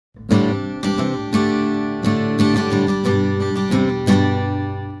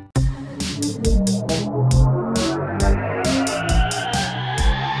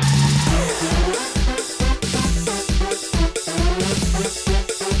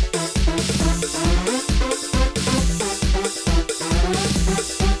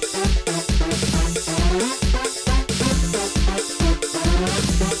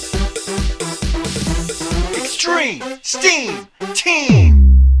Extreme Steam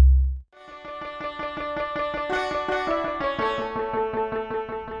Team!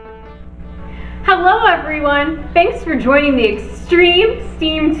 Hello everyone! Thanks for joining the Extreme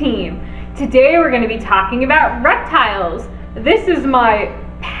Steam Team. Today we're going to be talking about reptiles. This is my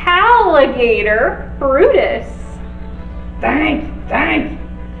alligator, Brutus. Thank you.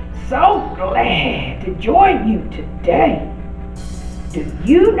 So glad to join you today. Do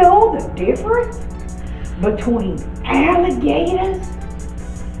you know the difference between alligators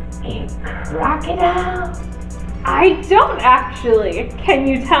and crocodiles? I don't actually. Can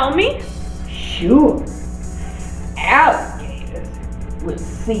you tell me? Sure. Alligators will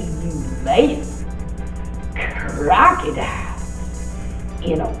see you later. Crocodiles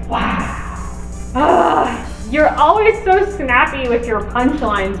in a while. You're always so snappy with your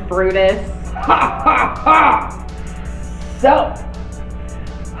punchlines, Brutus. Ha ha ha! So,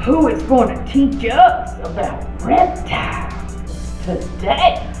 who is going to teach us about reptiles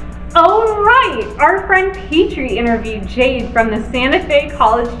today? Oh right! Our friend Petri interviewed Jade from the Santa Fe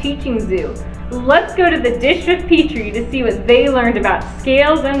College Teaching Zoo. Let's go to the Dish with Petri to see what they learned about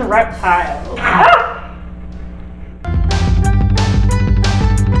scales and reptiles.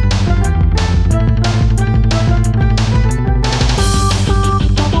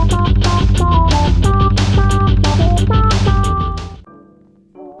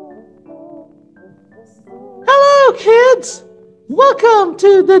 Hello, kids! Welcome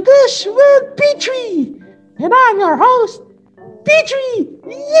to the Dish with Petri, and I'm your host, Petri.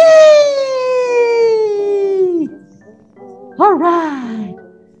 Yay! All right.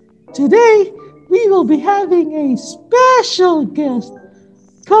 Today we will be having a special guest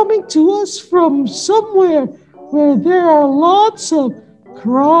coming to us from somewhere where there are lots of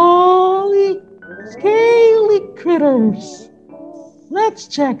crawly, scaly critters. Let's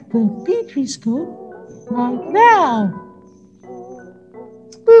check the Petri scope right now.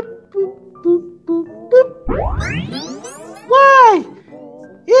 Boop, boop, boop, boop, boop. Why,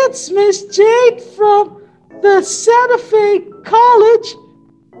 it's Miss Jade from the Santa Fe College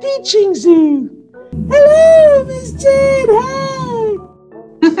Teaching Zoo. Hello, Miss Jade. Hi.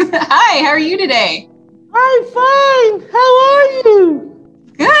 Hi, how are you today? I'm fine. How are you?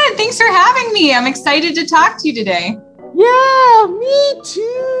 Good, thanks for having me. I'm excited to talk to you today. Yeah, me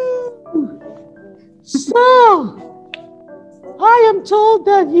too. So, I am told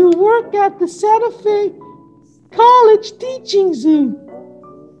that you work at the Santa Fe College Teaching Zoo.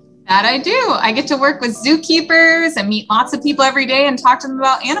 That I do. I get to work with zookeepers and meet lots of people every day and talk to them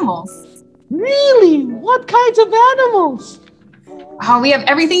about animals. Really? What kinds of animals? Oh, we have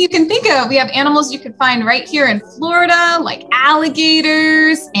everything you can think of. We have animals you can find right here in Florida, like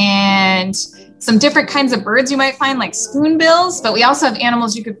alligators and some different kinds of birds you might find, like spoonbills. But we also have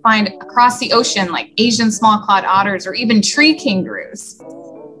animals you could find across the ocean, like Asian small-clawed otters or even tree kangaroos.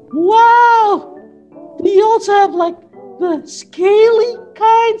 Wow! Do you also have like the scaly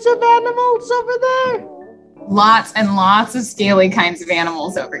kinds of animals over there? Lots and lots of scaly kinds of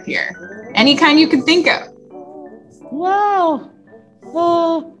animals over here. Any kind you can think of. Wow!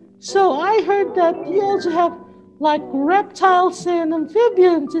 So I heard that you also have like reptiles and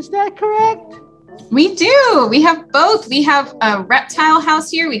amphibians, is that correct? We do. We have both. We have a reptile house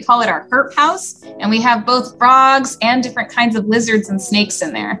here. We call it our herp house. And we have both frogs and different kinds of lizards and snakes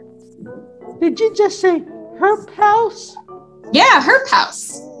in there. Did you just say herp house? Yeah, herp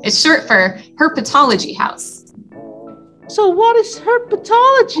house. It's short for herpetology house. So what is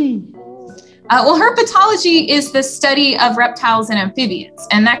herpetology? Well, herpetology is the study of reptiles and amphibians.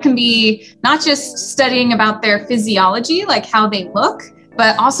 And that can be not just studying about their physiology, like how they look,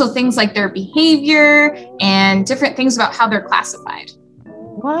 but also things like their behavior and different things about how they're classified.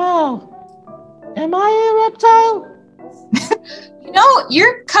 Wow. Am I a reptile? You know,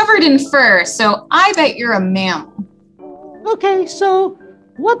 you're covered in fur, so I bet you're a mammal. Okay, so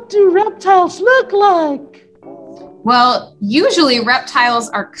what do reptiles look like? Well, usually reptiles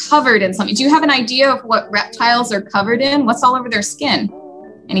are covered in something. Do you have an idea of what reptiles are covered in? What's all over their skin?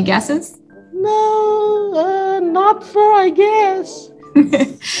 Any guesses? No, not fur, I guess.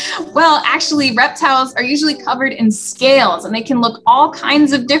 Well, actually, reptiles are usually covered in scales, and they can look all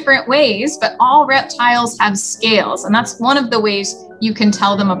kinds of different ways, but all reptiles have scales, and that's one of the ways you can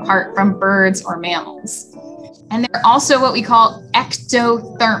tell them apart from birds or mammals. And they're also what we call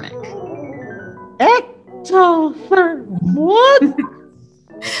ectothermic. What?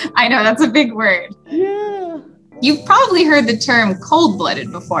 I know, that's a big word. Yeah. You've probably heard the term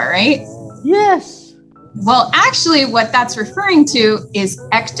cold-blooded before, right? Yes. Well, actually, what that's referring to is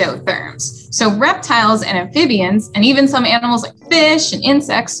ectotherms. So reptiles and amphibians, and even some animals like fish and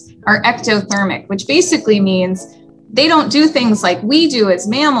insects, are ectothermic, which basically means they don't do things like we do as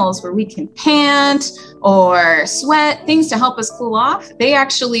mammals, where we can pant or sweat, things to help us cool off. They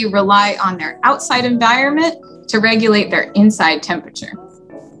actually rely on their outside environment to regulate their inside temperature.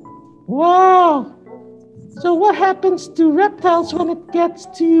 Wow. So what happens to reptiles when it gets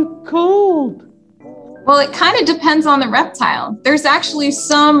too cold? Well, it kind of depends on the reptile. There's actually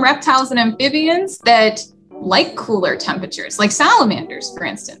some reptiles and amphibians that like cooler temperatures, like salamanders, for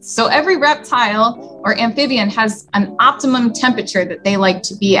instance. So every reptile or amphibian has an optimum temperature that they like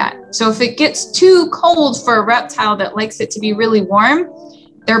to be at. So if it gets too cold for a reptile that likes it to be really warm,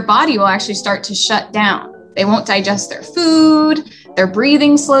 their body will actually start to shut down. They won't digest their food, their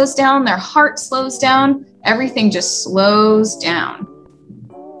breathing slows down, their heart slows down, everything just slows down.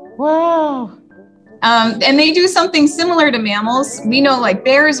 Wow. And they do something similar to mammals. We know like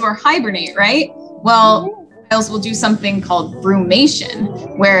bears will hibernate, right? Well, reptiles will do something called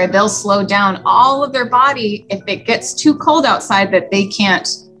brumation, where they'll slow down all of their body if it gets too cold outside that they can't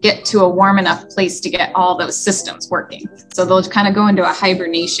get to a warm enough place to get all those systems working. So they'll kind of go into a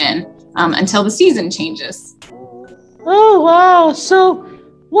hibernation until the season changes. Oh, wow. So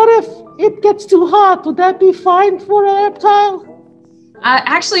what if it gets too hot? Would that be fine for a reptile?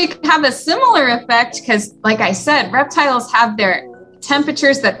 Actually, it can have a similar effect because, like I said, reptiles have their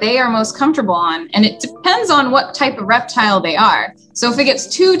temperatures that they are most comfortable on, and it depends on what type of reptile they are. So if it gets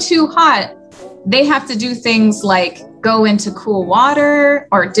too hot, they have to do things like go into cool water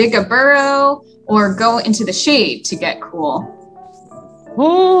or dig a burrow or go into the shade to get cool.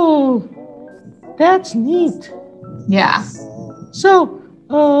 Oh, that's neat. Yeah. So,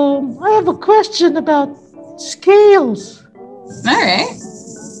 I have a question about scales. All right.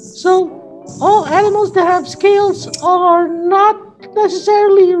 So, all animals that have scales are not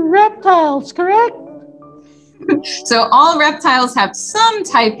necessarily reptiles, correct? So all reptiles have some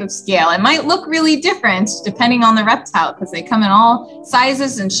type of scale. It might look really different depending on the reptile because they come in all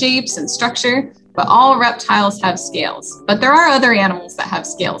sizes and shapes and structure, but all reptiles have scales. But there are other animals that have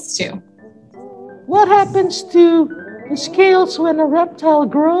scales too. What happens to the scales when a reptile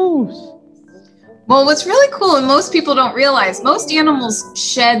grows? Well, what's really cool, and most people don't realize, most animals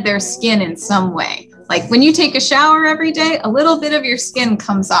shed their skin in some way. Like when you take a shower every day, a little bit of your skin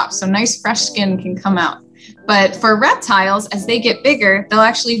comes off, so nice fresh skin can come out. But for reptiles, as they get bigger, they'll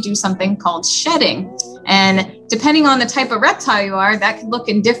actually do something called shedding. And depending on the type of reptile you are, that could look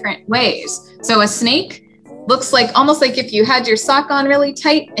in different ways. So a snake looks like almost like if you had your sock on really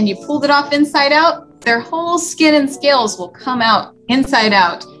tight and you pulled it off inside out, their whole skin and scales will come out inside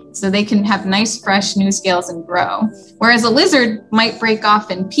out, so they can have nice, fresh, new scales and grow. Whereas a lizard might break off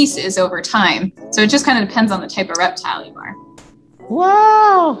in pieces over time. So it just kind of depends on the type of reptile you are.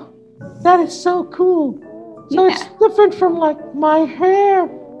 Wow, that is so cool. So Yeah. it's different from like my hair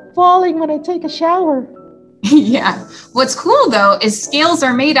falling when I take a shower. Yeah. What's cool though is scales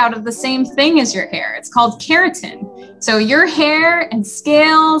are made out of the same thing as your hair. It's called keratin. So your hair and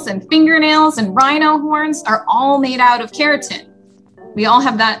scales and fingernails and rhino horns are all made out of keratin. We all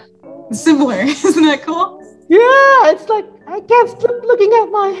have that similar. Isn't that cool? Yeah, it's like I can't stop looking at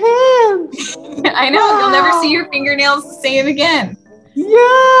my hands. I know. Wow. You'll never see your fingernails the same again.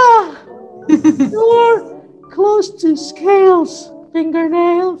 Yeah. You're close to scales,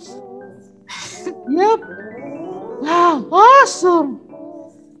 fingernails. Yep. Wow, awesome.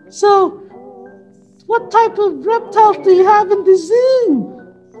 So, what type of reptiles do you have in the zoo?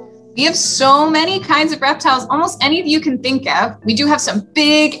 We have so many kinds of reptiles, almost any of you can think of. We do have some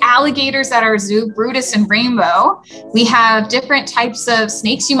big alligators at our zoo, Brutus and Rainbow. We have different types of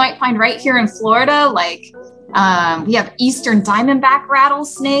snakes you might find right here in Florida, like we have eastern diamondback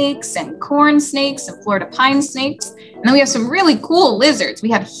rattlesnakes and corn snakes and Florida pine snakes. And then we have some really cool lizards. We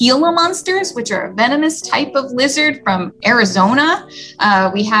have Gila monsters, which are a venomous type of lizard from Arizona.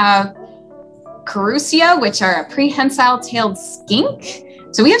 We have Carusia, which are a prehensile-tailed skink.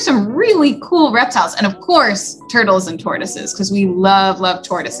 So we have some really cool reptiles, and of course, turtles and tortoises, because we love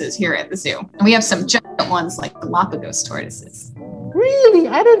tortoises here at the zoo. And we have some giant ones like Galapagos tortoises. Really?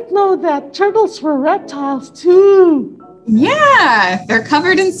 I didn't know that turtles were reptiles too. Yeah, they're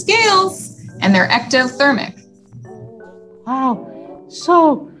covered in scales, and they're ectothermic. Wow.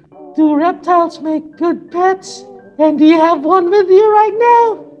 So, do reptiles make good pets? And do you have one with you right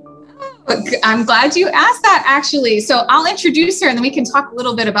now? I'm glad you asked that, actually. So I'll introduce her, and then we can talk a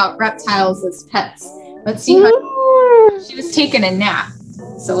little bit about reptiles as pets. Let's see how she was taking a nap.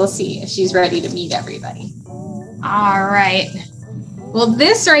 So we'll see if she's ready to meet everybody. All right. Well,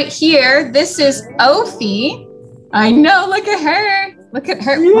 this right here, this is Ophi. I know, look at her. Look at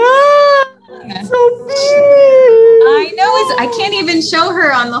her. Yeah, so big. I know, I can't even show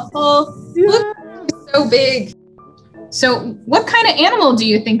her on the whole. Yeah. Look, it's so big. So what kind of animal do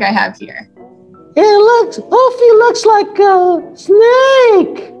you think I have here? Ophi looks like a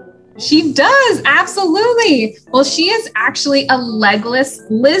snake. She does, absolutely. Well, she is actually a legless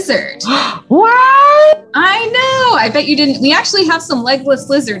lizard. What? I know. I bet you didn't. We actually have some legless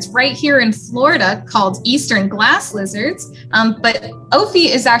lizards right here in Florida called eastern glass lizards. But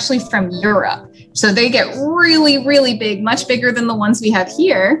Ophi is actually from Europe. So they get really, really big, much bigger than the ones we have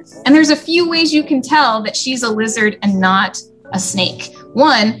here. And there's a few ways you can tell that she's a lizard and not a snake.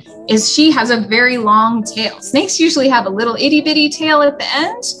 One is she has a very long tail. Snakes usually have a little itty bitty tail at the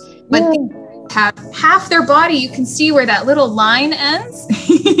end, but they have half their body. You can see where that little line ends.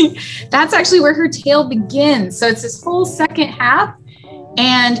 That's actually where her tail begins. So it's this whole second half.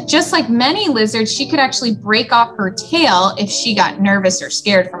 And just like many lizards, she could actually break off her tail if she got nervous or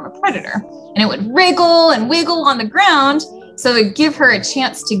scared from a predator. And it would wriggle and wiggle on the ground. So it would give her a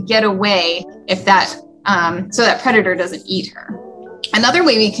chance to get away if that, so that predator doesn't eat her. Another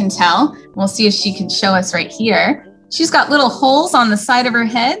way we can tell, we'll see if she can show us right here. She's got little holes on the side of her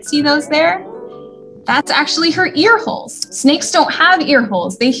head. See those there? That's actually her ear holes. Snakes don't have ear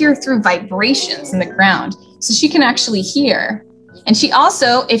holes. They hear through vibrations in the ground. So she can actually hear. And she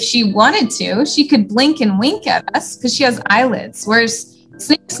also, if she wanted to, she could blink and wink at us because she has eyelids, whereas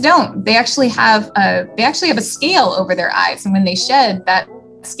snakes don't. They actually have a scale over their eyes. And when they shed, that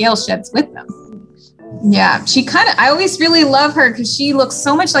scale sheds with them. Yeah, I always really love her because she looks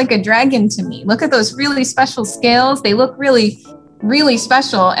so much like a dragon to me. Look at those really special scales. They look really, really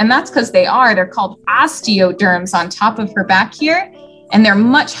special. And that's because they're called osteoderms on top of her back here. And they're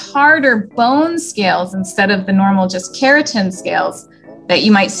much harder bone scales instead of the normal just keratin scales that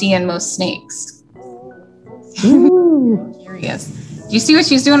you might see in most snakes. Ooh. Curious. Do you see what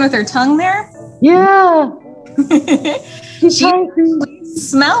she's doing with her tongue there? Yeah. She's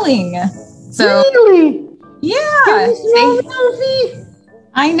smelling. So, really? Yeah. Can you smell it, Ophi?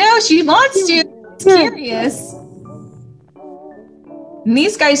 I know, she wants to. It's curious. And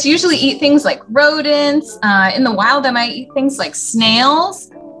these guys usually eat things like rodents. In the wild, they might eat things like snails.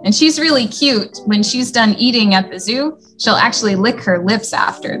 And she's really cute. When she's done eating at the zoo, she'll actually lick her lips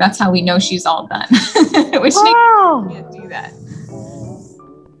after. That's how we know she's all done. Which wow. snakes can't do that.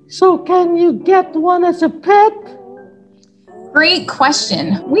 So can you get one as a pet? Great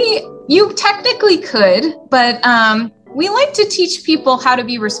question. You technically could, but we like to teach people how to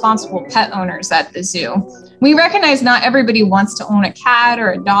be responsible pet owners at the zoo. We recognize not everybody wants to own a cat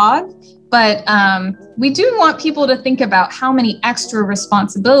or a dog, but we do want people to think about how many extra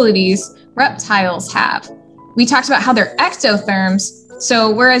responsibilities reptiles have. We talked about how they're ectotherms.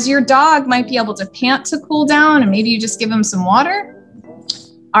 So whereas your dog might be able to pant to cool down and maybe you just give them some water,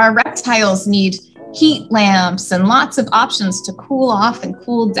 our reptiles need heat lamps and lots of options to cool off and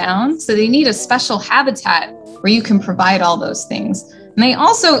cool down. So they need a special habitat where you can provide all those things. And they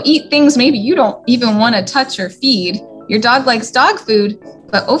also eat things maybe you don't even want to touch or feed. Your dog likes dog food,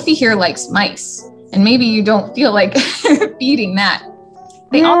 but Ophi here likes mice. And maybe you don't feel like feeding that.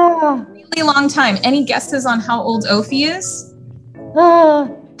 They all have a really long time. Any guesses on how old Ophi is?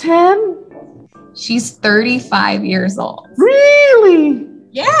 10? She's 35 years old. Really?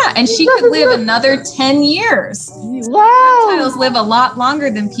 Yeah, and she could live another 10 years. Wow. Reptiles live a lot longer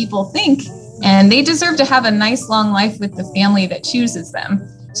than people think, and they deserve to have a nice long life with the family that chooses them.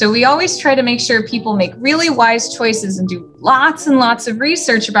 So we always try to make sure people make really wise choices and do lots and lots of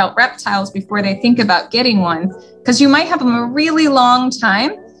research about reptiles before they think about getting one, because you might have them a really long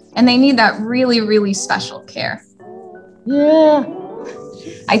time and they need that really, really special care. Yeah.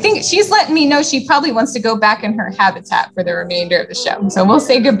 I think she's letting me know she probably wants to go back in her habitat for the remainder of the show. So we'll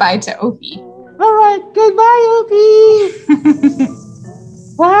say goodbye to Ophi. All right. Goodbye, Ophi.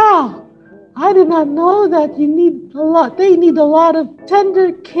 Wow. I did not know that they need a lot of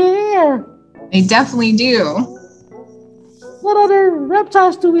tender care. They definitely do. What other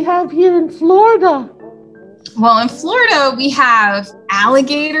reptiles do we have here in Florida? Well, in Florida, we have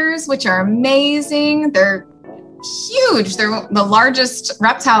alligators, which are amazing. They're huge. They're the largest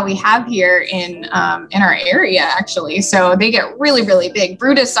reptile we have here in our area, actually. So they get really, really big.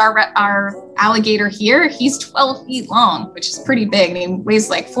 Brutus, our alligator here, he's 12 feet long, which is pretty big. He weighs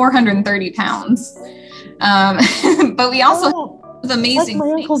like 430 pounds. But we also have amazing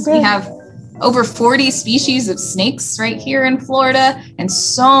snakes. We have over 40 species of snakes right here in Florida, and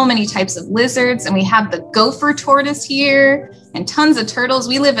so many types of lizards. And we have the gopher tortoise here and tons of turtles.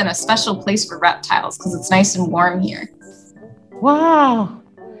 We live in a special place for reptiles because it's nice and warm here. Wow.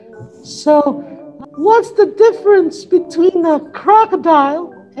 So, what's the difference between a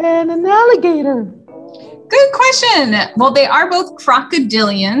crocodile and an alligator? Good question. Well, they are both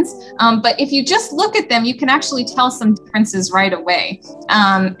crocodilians, but if you just look at them, you can actually tell some differences right away.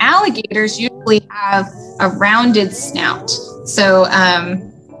 Alligators usually have a rounded snout. So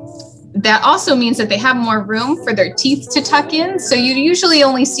that also means that they have more room for their teeth to tuck in. So you usually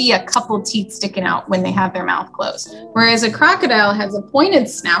only see a couple teeth sticking out when they have their mouth closed. Whereas a crocodile has a pointed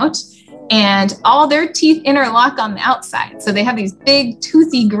snout and all their teeth interlock on the outside. So they have these big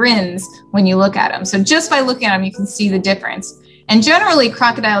toothy grins when you look at them. So just by looking at them, you can see the difference. And generally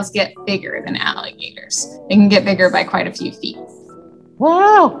crocodiles get bigger than alligators. They can get bigger by quite a few feet.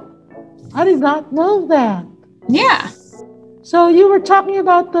 Wow, I did not know that. Yeah. So you were talking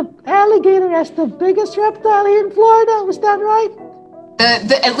about the alligator as the biggest reptile here in Florida, was that right?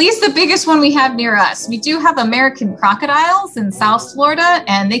 At least the biggest one we have near us. We do have American crocodiles in South Florida,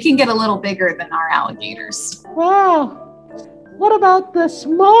 and they can get a little bigger than our alligators. Wow. What about the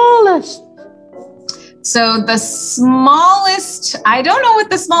smallest? So the smallest, I don't know what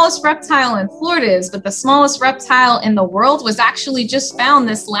the smallest reptile in Florida is, but the smallest reptile in the world was actually just found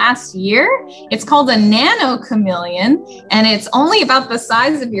this last year. It's called a nanochameleon, and it's only about the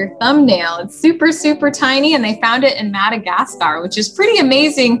size of your thumbnail. It's super, super tiny, and they found it in Madagascar, which is pretty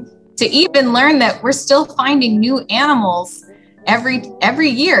amazing to even learn that we're still finding new animals every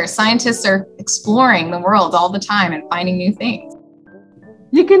year. Scientists are exploring the world all the time and finding new things.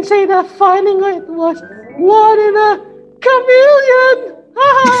 You can say that finding it was one in a chameleon.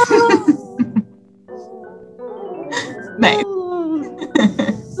 Nice.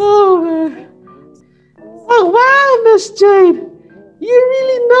 Oh, man. Oh, wow, Miss Jade. You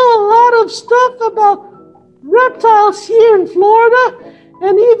really know a lot of stuff about reptiles here in Florida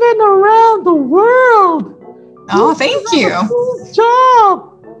and even around the world. Oh, thank you. Good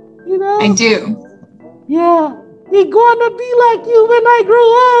job. You know? I do. Yeah. We're gonna be like you when I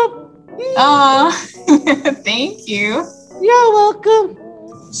grow up. Oh, thank you. You're welcome.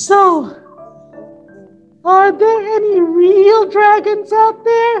 So, are there any real dragons out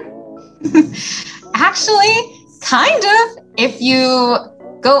there? Actually, kind of. If you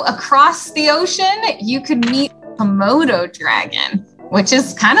go across the ocean, you could meet a Komodo dragon, which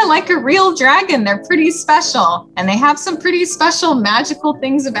is kind of like a real dragon. They're pretty special, and they have some pretty special magical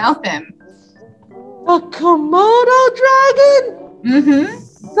things about them. A Komodo dragon?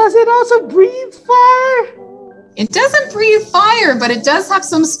 Mm-hmm. Does it also breathe fire? It doesn't breathe fire, but it does have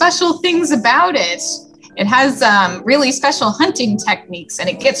some special things about it. It has really special hunting techniques, and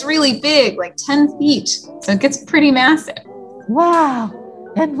it gets really big, like 10 feet. So it gets pretty massive. Wow.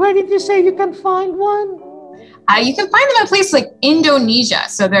 And where did you say you can find one? You can find them in a place like Indonesia.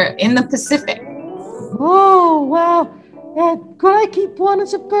 So they're in the Pacific. Oh, wow. And could I keep one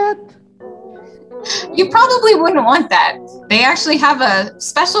as a pet? You probably wouldn't want that. They actually have a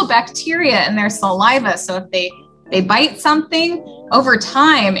special bacteria in their saliva. So if they bite something, over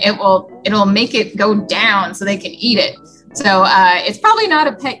time, it'll make it go down so they can eat it. So it's probably not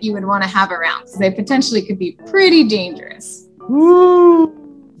a pet you would want to have around because they potentially could be pretty dangerous. Ooh.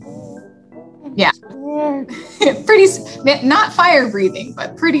 Yeah. Pretty, not fire breathing,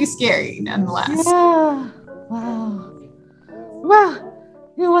 but pretty scary nonetheless. Yeah. Wow. Well,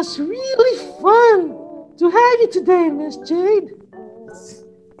 it was really fun to have you today, Miss Jade.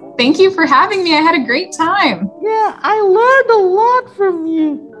 Thank you for having me. I had a great time. Yeah, I learned a lot from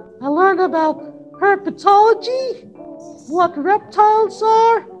you. I learned about herpetology, what reptiles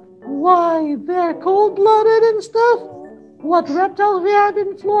are, why they're cold-blooded and stuff, what reptiles we have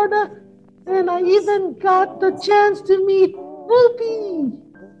in Florida, and I even got the chance to meet Whoopi.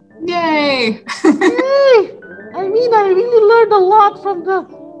 Yay! Yay! I mean, I really learned a lot from the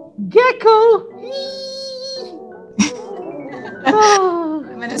gecko. Oh.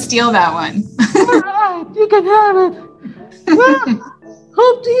 I'm gonna steal that one. All right, you can have it. Well,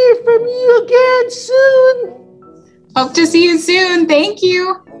 hope to hear from you again soon. Hope to see you soon. Thank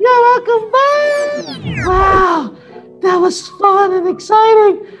you. You're welcome. Bye. Wow, that was fun and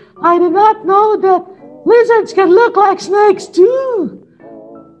exciting. I did not know that lizards can look like snakes too.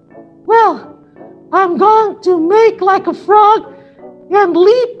 Well, I'm going to make like a frog and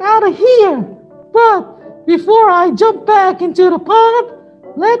leap out of here. But before I jump back into the pond,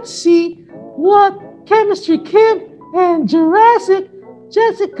 let's see what Chemistry Kim and Jurassic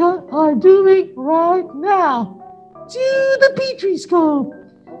Jessica are doing right now. To the Petri scope.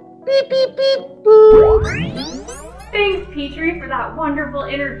 Beep, beep, beep, boop. Thanks, Petri, for that wonderful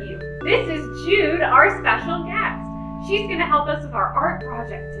interview. This is Jude, our special guest. She's going to help us with our art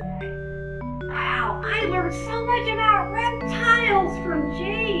project today. Wow, I learned so much about reptiles from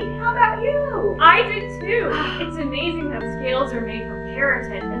Jade. How about you? I did too. It's amazing that scales are made from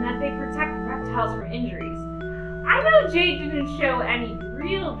keratin and that they protect reptiles from injuries. I know Jade didn't show any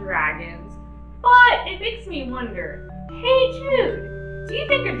real dragons, but it makes me wonder, hey Jude, do you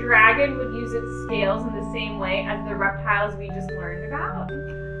think a dragon would use its scales in the same way as the reptiles we just learned about?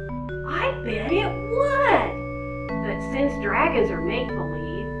 I bet it would. But since dragons are make-believe,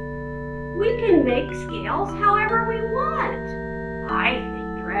 we can make scales however we want. I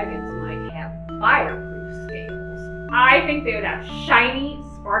think dragons might have fireproof scales. I think they would have shiny,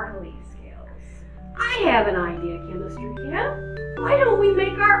 sparkly scales. I have an idea, Chemistry Kid. Why don't we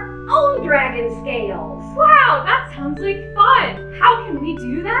make our own dragon scales? Wow, that sounds like fun. How can we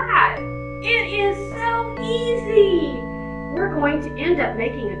do that? It is so easy. We're going to end up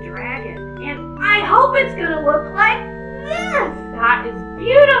making a dragon, and I hope it's going to look like this. That is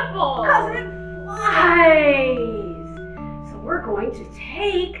beautiful. Because it flies. So we're going to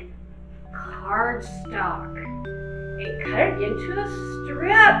take cardstock and cut it into a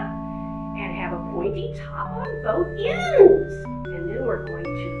strip and have a pointy top on both ends. And then we're going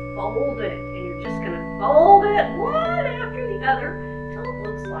to fold it, and you're just going to fold it one after the other until it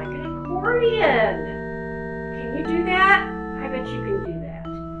looks like an accordion. Can you do that? I bet you can do that.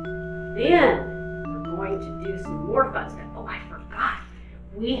 Then we're going to do some more fun stuff. Oh, I forgot.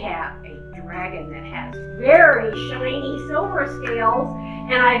 We have a dragon that has very shiny silver scales,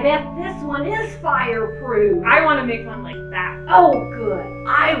 and I bet this one is fireproof. I want to make one like that. Oh, good.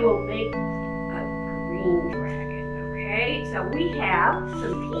 I will make a green dragon, okay? So we have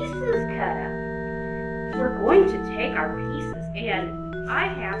some pieces cut up. We're going to take our pieces, and I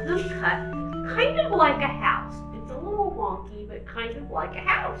have them cut kind of like a house. It's a little wonky, but kind of like a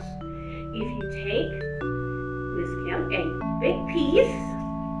house. If you take, Miss Kim, a big piece,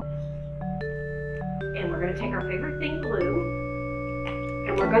 and we're going to take our favorite thing, glue,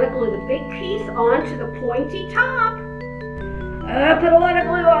 and we're going to glue the big piece onto the pointy top. Put a lot of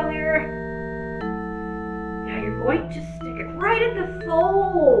glue on there. Now you're going to stick it right at the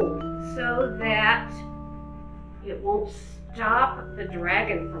fold so that it won't stop the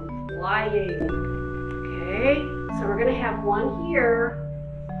dragon from flying. Okay, so we're going to have one here,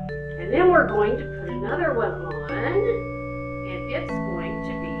 and then we're going to put another one on, and it's going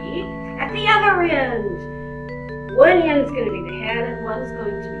to be at the other end. One end is going to be the head, and one's going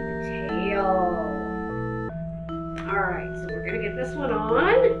to be the tail. Alright, so we're going to get this one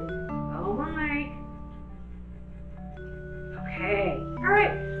on. Oh my. Okay,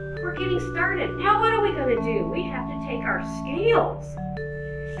 alright, we're getting started. Now what are we going to do? We have to take our scales,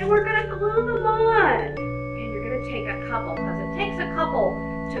 and we're going to glue them on. And you're going to take a couple, because it takes a couple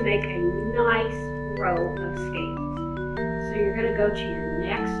to make a nice row of scales. So you're going to go to your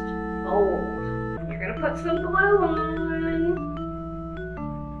next fold. You're going to put some glue on.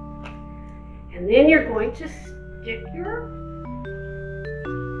 And then you're going to stick your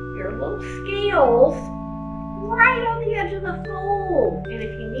little scales right on the edge of the fold. And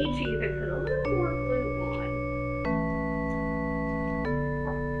if you need to, you can put a little more glue on.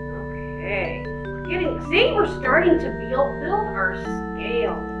 Okay. See, we're starting to build our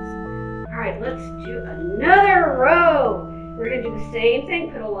scales. All right, let's do another row. We're going to do the same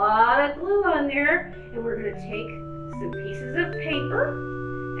thing, put a lot of glue on there, and we're going to take some pieces of paper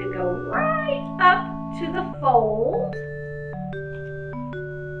and go right up to the fold.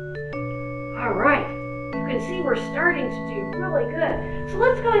 All right, you can see we're starting to do really good. So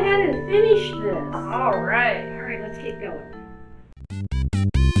let's go ahead and finish this. All right, let's keep going.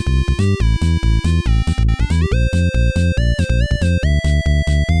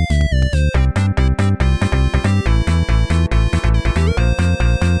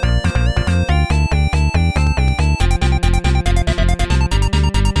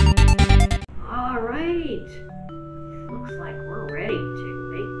 Looks like we're ready to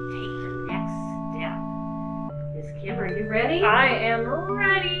take the next step. Miss Kim, are you ready? I am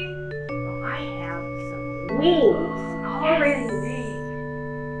ready. Well, I have some wings already made.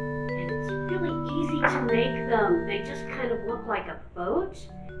 And it's really easy to make them. They just kind of look like a boat.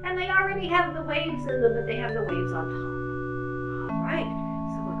 And they already have the waves in them, but they have the waves on top. Alright,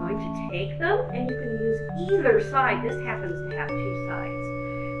 so we're going to take them, and you can use either side. This happens to have two sides.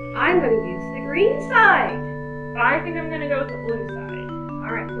 I'm going to use the green side. I think I'm going to go with the blue side.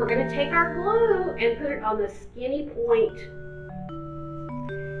 All right, we're going to take our glue and put it on the skinny point.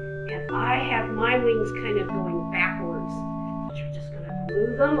 And I have my wings kind of going backwards. But you're just going to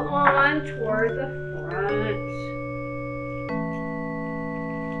glue them on toward the front.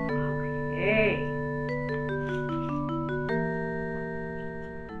 Okay.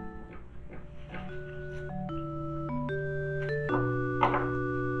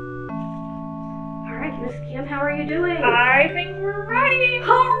 Miss Kim, how are you doing? I think we're ready.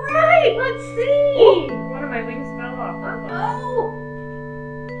 All right, let's see. One of my wings fell off. Oh.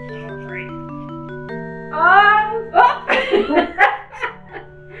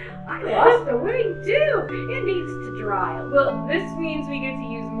 I lost a wing too. It needs to dry a little. Well, this means we get to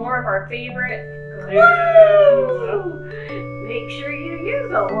use more of our favorite glue. Woo! Make sure you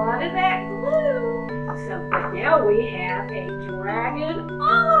use a lot of that glue. So but now we have a dragon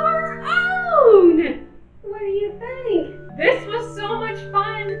all of our own. What do you think? This was so much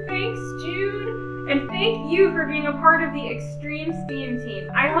fun. Thanks, Jude. And thank you for being a part of the Extreme STEAM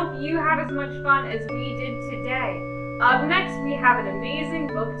team. I hope you had as much fun as we did today. Up next, we have an amazing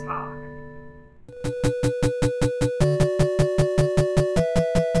book talk.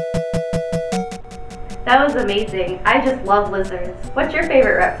 That was amazing. I just love lizards. What's your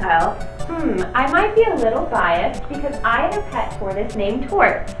favorite reptile? I might be a little biased because I have a pet tortoise named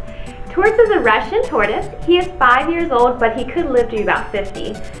Torts. Torts is a Russian tortoise. He is 5 years old, but he could live to be about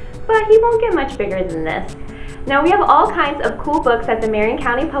 50. But he won't get much bigger than this. Now we have all kinds of cool books at the Marion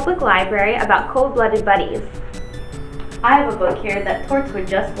County Public Library about cold-blooded buddies. I have a book here that Torts would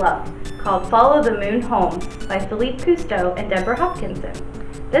just love, called Follow the Moon Home by Philippe Cousteau and Deborah Hopkinson.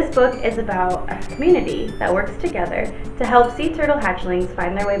 This book is about a community that works together to help sea turtle hatchlings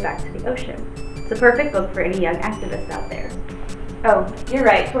find their way back to the ocean. It's a perfect book for any young activists out there. Oh, you're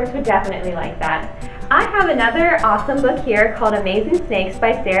right, Torts would definitely like that. I have another awesome book here called Amazing Snakes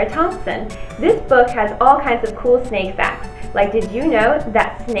by Sarah Thompson. This book has all kinds of cool snake facts. Like, did you know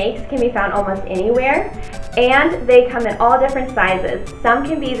that snakes can be found almost anywhere? And they come in all different sizes. Some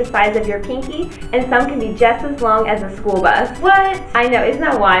can be the size of your pinky, and some can be just as long as a school bus. What? I know, isn't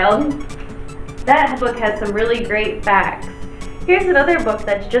that wild? That book has some really great facts. Here's another book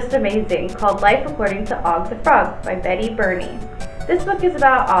that's just amazing called Life According to Og the Frog by Betty Burney. This book is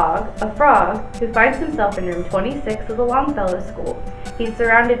about Og, a frog, who finds himself in room 26 of the Longfellow School. He's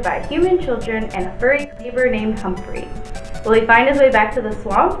surrounded by human children and a furry neighbor named Humphrey. Will he find his way back to the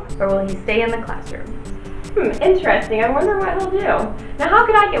swamp, or will he stay in the classroom? Interesting. I wonder what he'll do. Now, how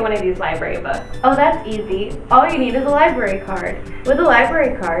can I get one of these library books? Oh, that's easy. All you need is a library card. With a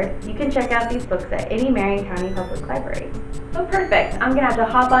library card, you can check out these books at any Marion County Public Library. Oh, perfect. I'm gonna have to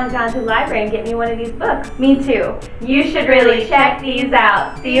hop on down to the library and get me one of these books. Me too. You should really check these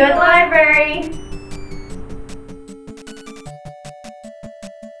out. See you at the library.